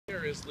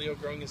is Leo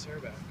growing his hair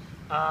back?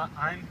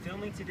 I'm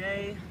filming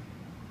today.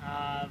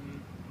 I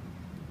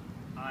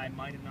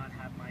might have not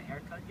had my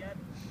haircut yet.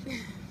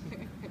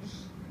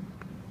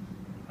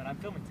 But I'm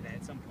filming today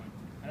at some point.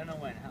 I don't know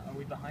when. Are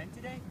we behind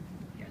today?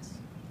 Yes.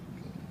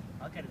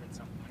 I'll get it at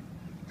some point.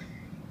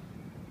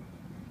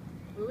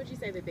 What would you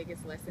say the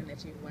biggest lesson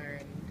that you've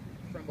learned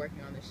from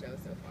working on the show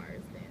so far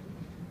has been?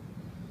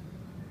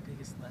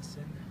 Biggest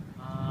lesson?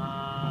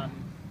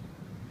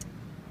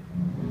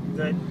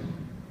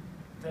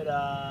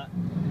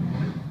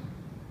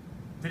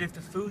 That if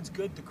the food's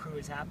good, the crew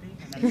is happy,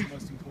 and that's the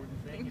most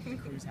important thing, if the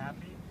crew's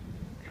happy.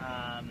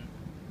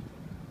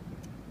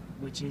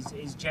 Which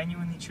is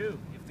genuinely true.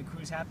 If the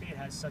crew's happy, it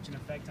has such an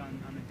effect on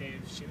the day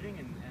of shooting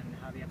and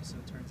how the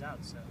episode turns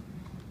out. So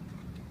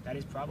that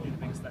is probably the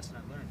biggest lesson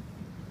I've learned.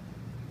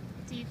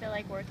 Do you feel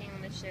like working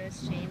on the show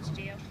has changed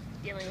you,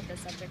 dealing with the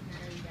subject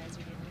matter you guys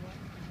are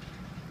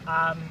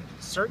dealing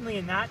with? Certainly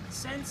in that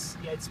sense,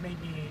 yeah, it's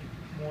made me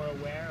more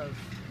aware of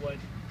what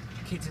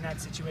kids in that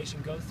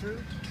situation go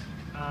through.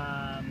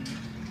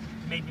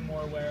 Made me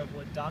more aware of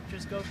what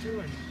doctors go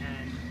through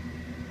and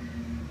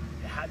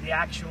how the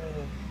actual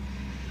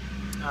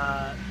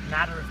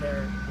matter of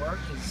their work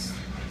is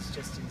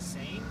just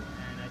insane,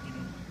 and I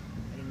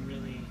didn't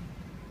really.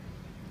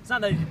 It's not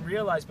that I didn't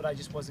realize, but I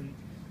just wasn't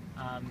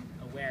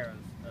aware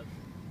of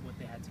what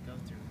they had to go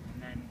through.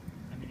 And then,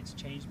 I mean, it's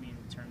changed me in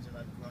terms of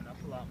I've grown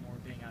up a lot more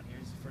being out here.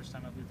 It's the first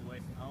time I've lived away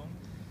from home,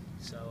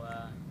 so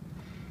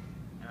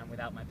and I'm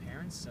without my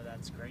parents, so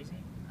that's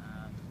crazy.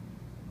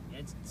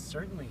 It's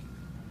certainly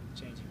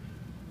changing me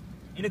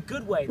in a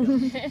good way, though.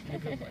 In a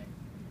good way.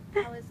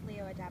 How is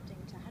Leo adapting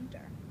to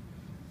Hunter?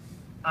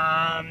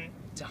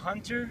 To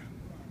Hunter,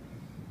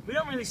 we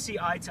don't really see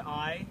eye to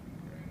eye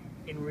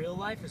in real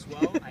life as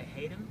well. I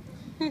hate him.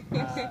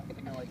 No,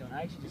 I don't.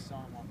 I actually just saw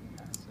him walking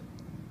past. So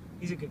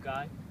he's a good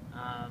guy.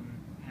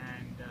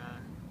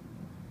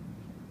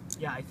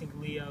 Yeah, I think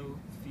Leo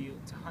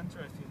to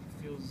Hunter,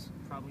 feels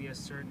probably a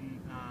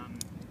certain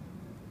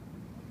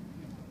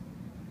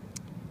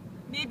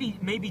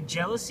maybe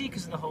jealousy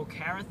because of the whole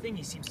Kara thing.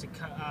 He seems to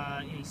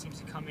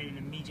come in and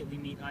immediately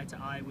meet eye to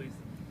eye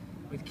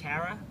with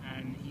Kara,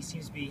 and he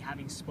seems to be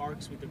having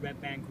sparks with the Red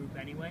Band group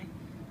anyway,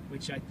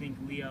 which I think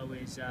Leo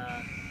is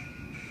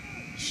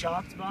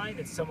shocked by,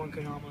 that someone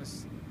can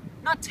almost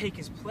not take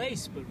his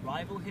place but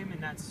rival him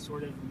in that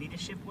sort of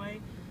leadership way.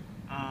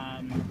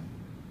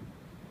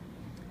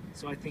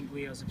 So I think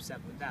Leo's upset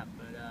with that,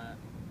 but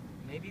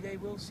maybe they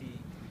will see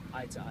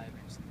eye to eye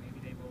eventually. Maybe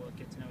they will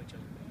get to know each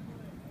other.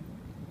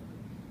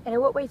 And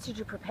in what ways did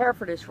you prepare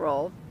for this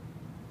role?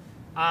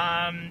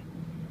 I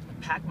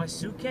packed my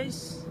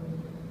suitcase.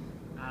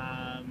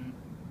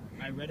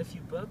 I read a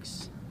few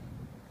books.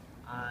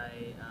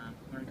 I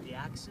learned the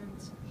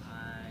accent.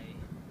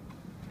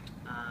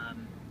 I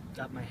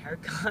got my hair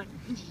cut.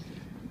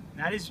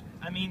 That is,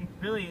 I mean,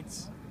 really,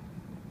 it's.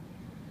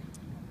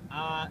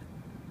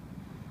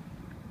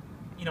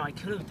 You know, I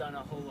could have done a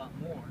whole lot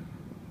more,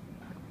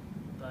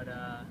 but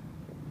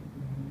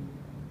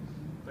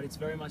it's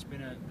very much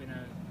been a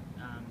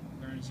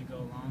learn as you go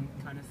along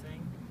kind of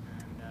thing,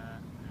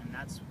 and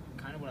that's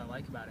kind of what I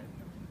like about it,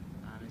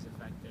 is the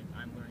fact that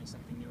I'm learning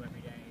something new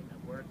every day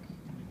at work.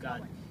 We've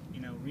got, you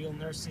know, real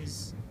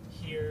nurses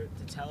here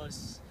to tell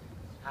us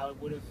how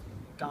it would have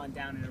gone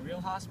down in a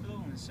real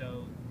hospital, and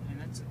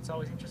it's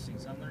always interesting.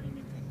 So I'm learning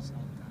new things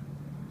all the time.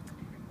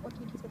 What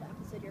can you tease about the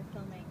episode you're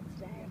filming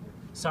today?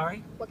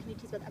 Sorry? What can you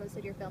tease about the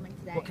episode you're filming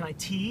today? What can I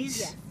tease?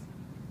 Yes.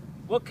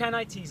 What can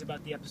I tease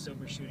about the episode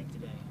we're shooting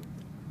today?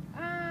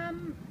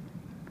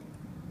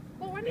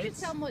 Well, why don't you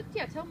tell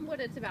them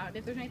what it's about.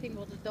 If there's anything,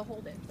 they'll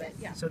hold it. But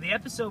yeah. So the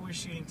episode we're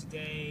shooting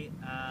today,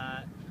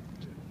 a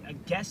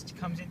guest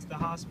comes into the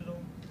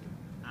hospital,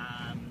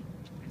 and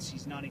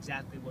she's not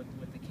exactly what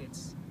the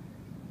kids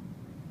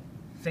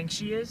think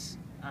she is,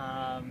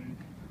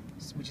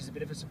 which is a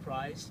bit of a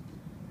surprise,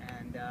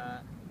 and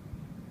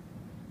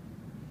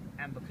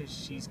because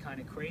she's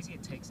kind of crazy,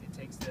 it takes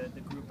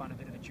the group on a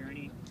bit of a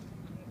journey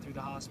through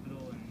the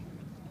hospital.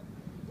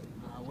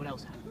 And what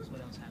else happens?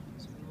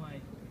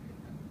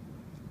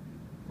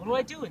 What do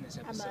I do in this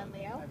episode? Emma and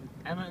Leo.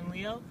 Emma and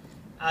Leo.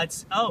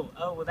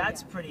 Well,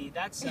 that's pretty.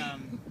 That's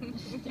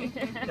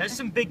there's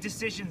some big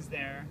decisions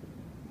there.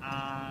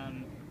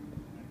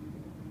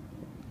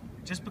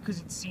 Just because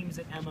it seems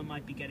that Emma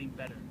might be getting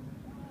better,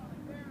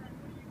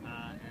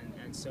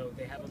 and so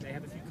they have a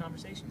few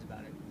conversations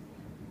about it,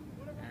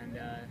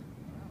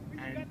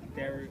 and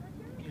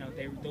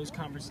those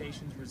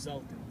conversations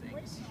result in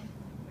things.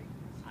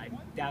 I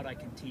doubt I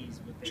can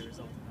tease what they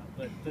result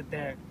about, but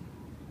they're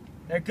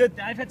good.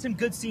 I've had some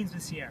good scenes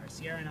with Sierra.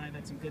 Sierra and I have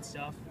had some good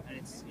stuff, and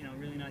it's, you know,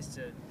 really nice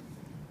to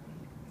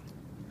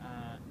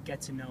get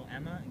to know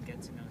Emma and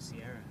get to know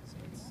Sierra. So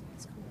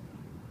it's cool.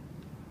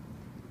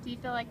 Do you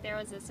feel like there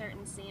was a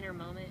certain scene or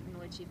moment in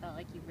which you felt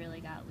like you really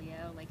got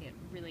Leo, like it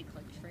really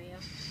clicked for you?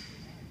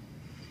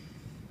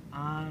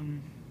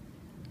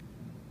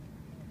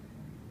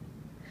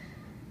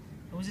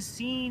 There was a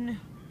scene,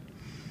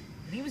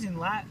 I think it was in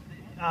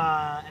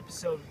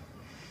episode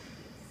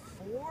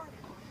 4,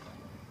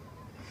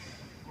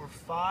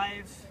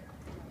 5,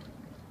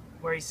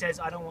 where he says,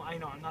 "I don't want.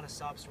 I'm not a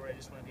sob story. I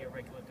just want to be a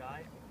regular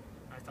guy."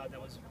 I thought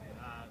that was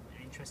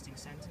an interesting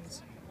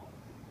sentence,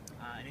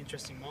 and an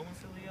interesting moment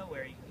for Leo,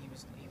 where he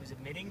was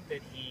admitting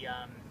that he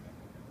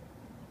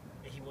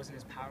wasn't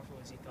as powerful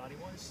as he thought he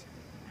was,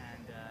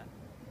 and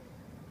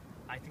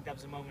I think that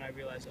was a moment I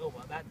realized, oh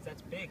well,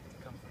 that's big to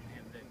come from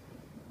him. That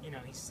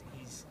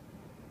he's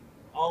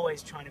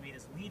always trying to be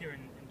this leader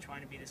and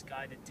trying to be this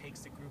guy that takes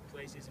the group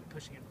places and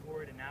pushing it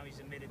forward, and now he's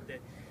admitted that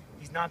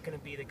he's not going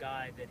to be the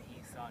guy that he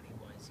thought he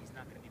was. He's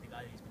not going to be the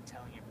guy that he's been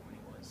telling everyone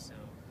he was. So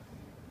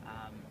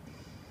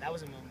that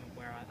was a moment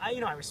where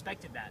I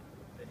respected that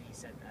he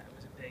said that. It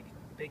was a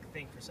big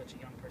thing for such a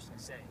young person to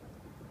say.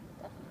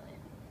 Definitely.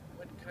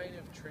 What kind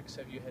of tricks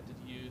have you had to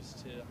use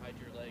to hide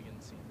your leg in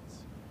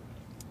scenes?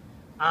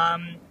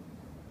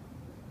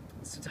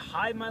 So to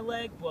hide my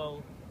leg,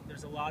 well,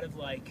 there's a lot of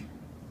like,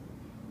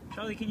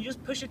 Charlie, can you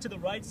just push it to the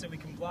right so we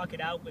can block it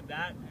out with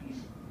that?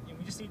 And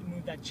we just need to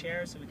move that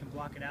chair so we can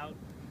block it out.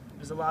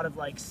 There's a lot of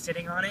like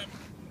sitting on it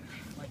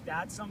like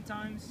that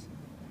sometimes.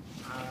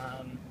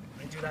 I'm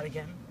gonna do that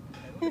again.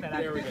 Look at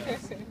that. There we go.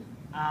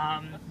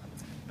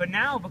 But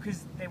now,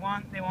 because they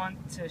want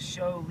to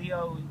show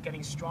Leo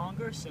getting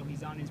stronger, so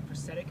he's on his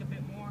prosthetic a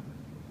bit more,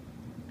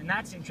 and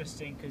that's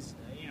interesting because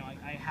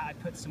I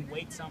put some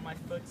weights on my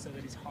foot so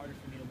that it's harder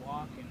for me to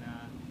walk, and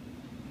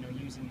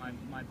using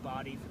my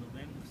body for the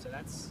limb. So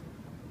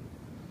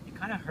it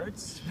kind of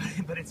hurts,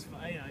 but it's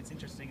fun. It's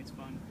interesting. It's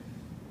fun.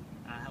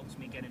 Helps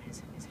me get in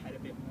his head a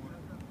bit more.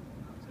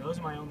 So those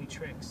are my only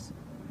tricks.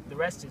 The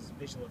rest is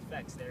visual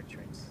effects. They're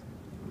tricks.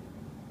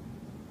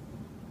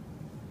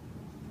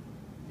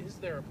 Is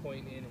there a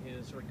point in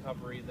his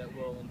recovery that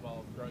will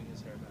involve growing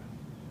his hair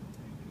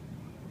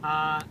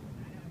back?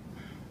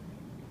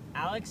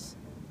 Alex?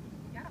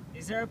 Yeah.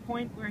 Is there a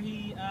point where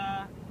he,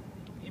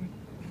 in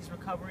his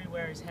recovery,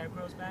 where his hair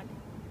grows back?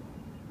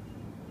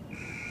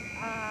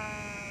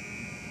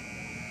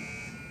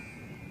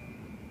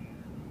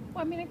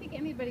 Well, I mean, I think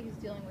anybody who's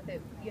dealing with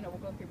it, will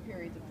go through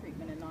periods of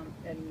treatment and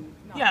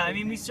not. Yeah, I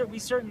mean, we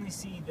certainly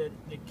see that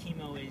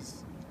chemo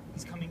he's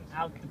coming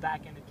out the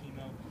back end of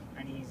chemo,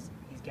 and he's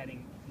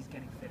getting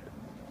fitter.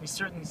 We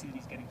certainly see that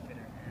he's getting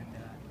fitter,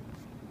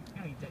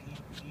 and he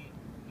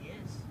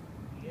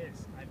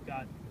is.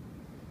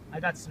 I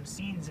got some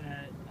scenes in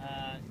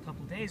a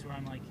couple days where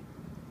I'm like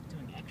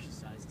doing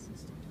exercises and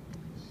stuff,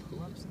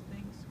 pull-ups and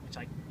things, which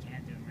I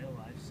can't do in real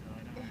life, so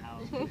I don't know how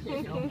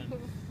to film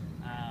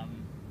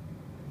them.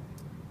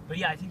 But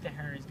yeah, I think the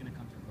hair is going to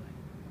come to play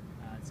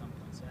at some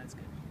point, so that's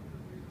good.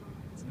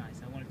 It's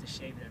nice. I wanted to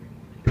shave it every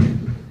morning.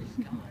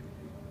 God.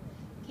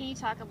 Can you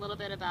talk a little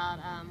bit about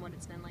what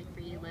it's been like for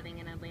you living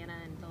in Atlanta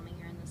and filming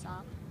here in the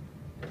South?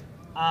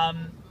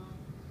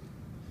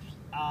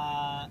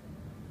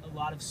 A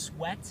lot of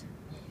sweat,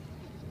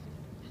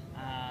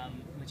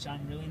 which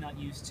I'm really not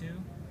used to.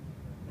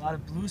 A lot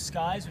of blue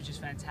skies, which is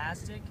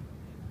fantastic.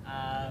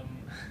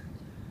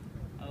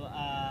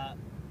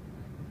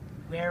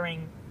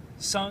 Wearing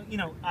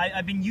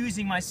I've been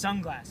using my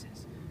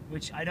sunglasses,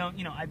 which I don't,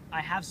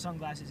 I have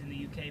sunglasses in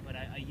the UK, but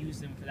I use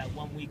them for that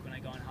 1 week when I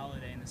go on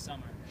holiday in the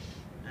summer.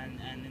 And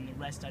then the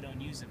rest I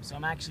don't use them. So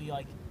I'm actually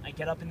like, I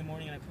get up in the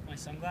morning and I put my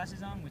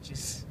sunglasses on, which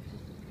is,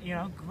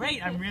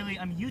 great.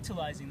 I'm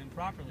utilizing them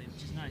properly,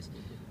 which is nice.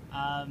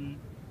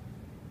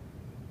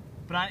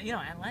 But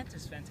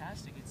Atlanta's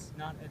fantastic. It's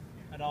not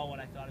at all what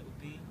I thought it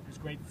would be. There's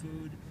great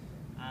food.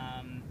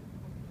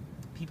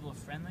 People are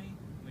friendly,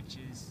 which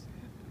is,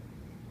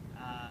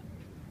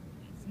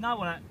 it's not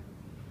what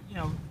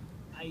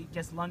I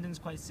guess London's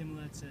quite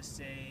similar to,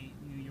 say,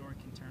 New York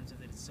in terms of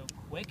that it's so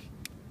quick.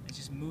 It's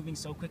just moving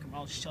so quick, and we're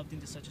all shoved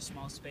into such a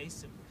small space,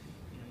 so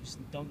you just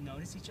don't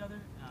notice each other.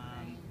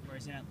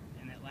 Whereas in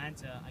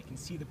Atlanta, I can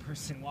see the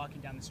person walking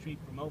down the street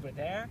from over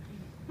there,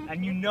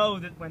 and you know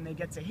that when they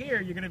get to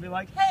here, you're gonna be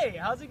like, "Hey,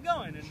 how's it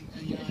going?"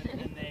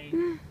 And they,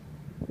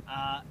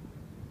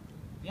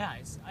 yeah,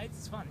 it's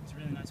fun. It's a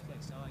really nice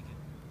place. I like it.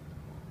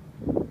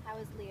 How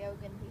is Leo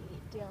going to be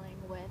dealing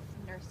with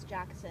Nurse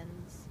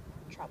Jackson's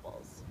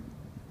troubles?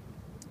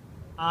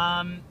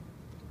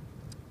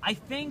 I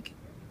think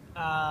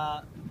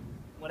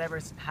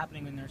whatever's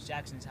happening with Nurse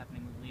Jackson is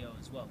happening with Leo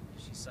as well.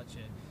 She's such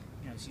a,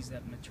 she's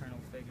that maternal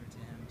figure to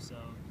him. So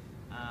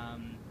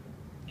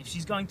if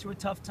she's going through a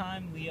tough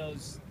time,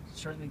 Leo's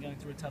certainly going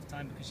through a tough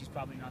time because she's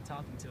probably not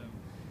talking to him,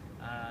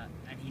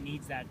 and he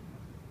needs that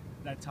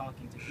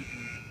talking to keep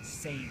him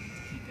sane,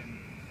 to keep him,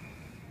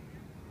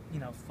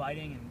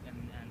 fighting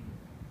and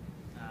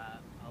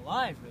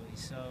alive, really.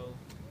 So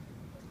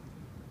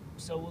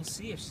we'll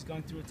see. If she's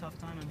going through a tough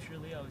time, I'm sure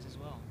Leo is as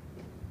well.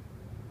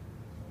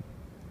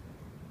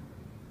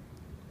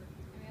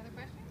 Any other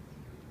questions?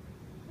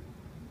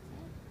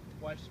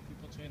 Why should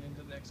people tune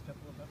into the next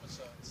couple of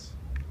episodes?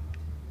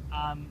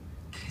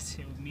 Because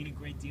it would mean a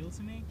great deal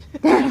to me.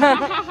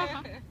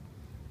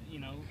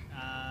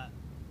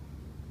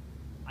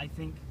 I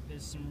think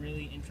there's some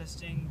really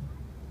interesting,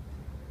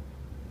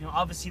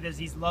 obviously there's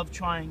these love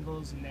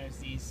triangles and there's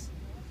these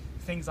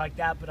things like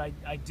that, but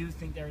I do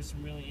think there are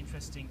some really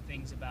interesting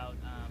things about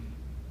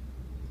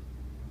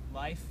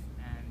life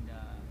and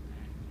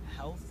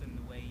health and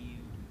the way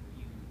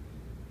you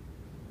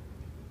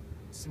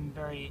some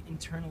very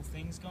internal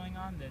things going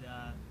on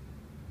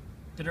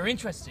that are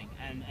interesting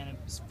and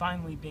it's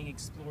finally being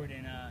explored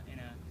in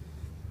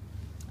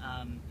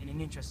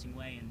an interesting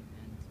way and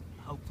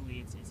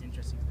hopefully it's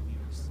interesting for the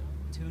viewers.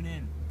 So tune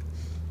in.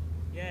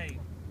 Yay!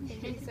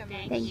 Thank you so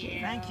much. Thank you.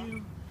 Thank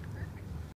you.